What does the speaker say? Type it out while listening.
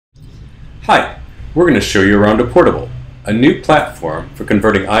Hi, we're going to show you around Apportable, a new platform for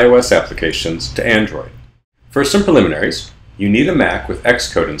converting iOS applications to Android. For some preliminaries, you need a Mac with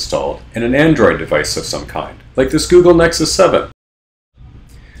Xcode installed and an Android device of some kind, like this Google Nexus 7.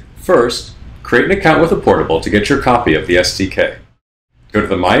 First, create an account with Apportable to get your copy of the SDK. Go to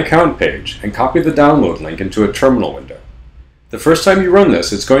the My Account page and copy the download link into a terminal window. The first time you run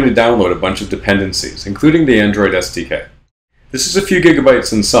this, it's going to download a bunch of dependencies, including the Android SDK. This is a few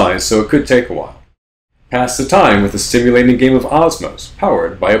gigabytes in size, so it could take a while. Pass the time with a stimulating game of Osmos,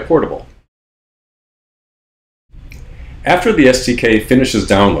 powered by Apportable. After the SDK finishes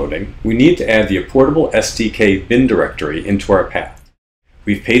downloading, we need to add the Apportable SDK bin directory into our path.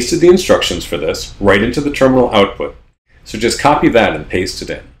 We've pasted the instructions for this right into the terminal output, so just copy that and paste it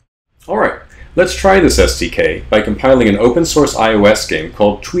in. Alright, let's try this SDK by compiling an open source iOS game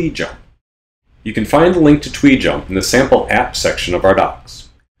called Tweejump. You can find the link to Tweejump in the sample app section of our docs.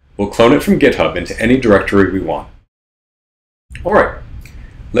 We'll clone it from GitHub into any directory we want. Alright,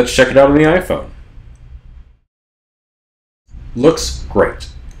 let's check it out on the iPhone. Looks great.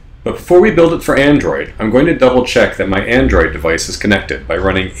 But before we build it for Android, I'm going to double check that my Android device is connected by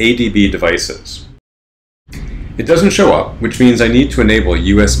running ADB devices. It doesn't show up, which means I need to enable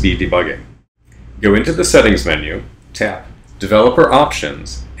USB debugging. Go into the Settings menu, tap Developer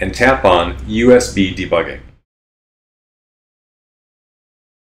Options, and tap on USB debugging.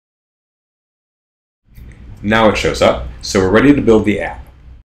 Now it shows up, so we're ready to build the app.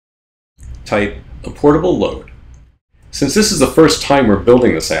 Type Apportable Load. Since this is the first time we're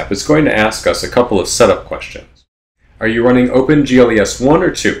building this app, it's going to ask us a couple of setup questions. Are you running OpenGLES 1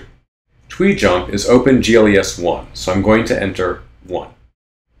 or 2? Tweejump is OpenGLES 1, so I'm going to enter 1.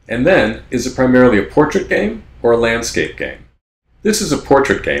 And then, is it primarily a portrait game or a landscape game? This is a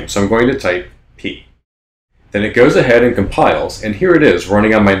portrait game, so I'm going to type P. Then it goes ahead and compiles, and here it is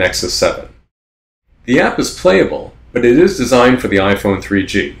running on my Nexus 7. The app is playable, but it is designed for the iPhone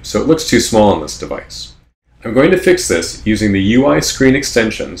 3G, so it looks too small on this device. I'm going to fix this using the UI screen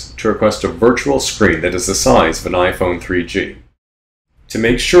extensions to request a virtual screen that is the size of an iPhone 3G. To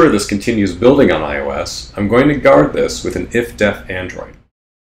make sure this continues building on iOS, I'm going to guard this with an if-def Android.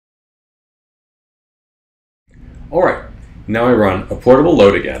 Alright, now I run Apportable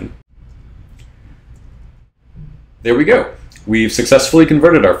Load again. There we go. We've successfully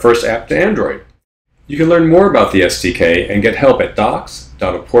converted our first app to Android. You can learn more about the SDK and get help at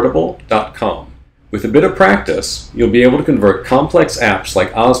docs.apportable.com. With a bit of practice, you'll be able to convert complex apps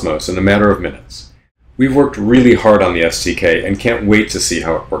like Osmos in a matter of minutes. We've worked really hard on the SDK and can't wait to see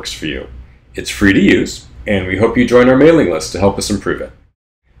how it works for you. It's free to use, and we hope you join our mailing list to help us improve it.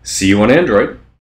 See you on Android!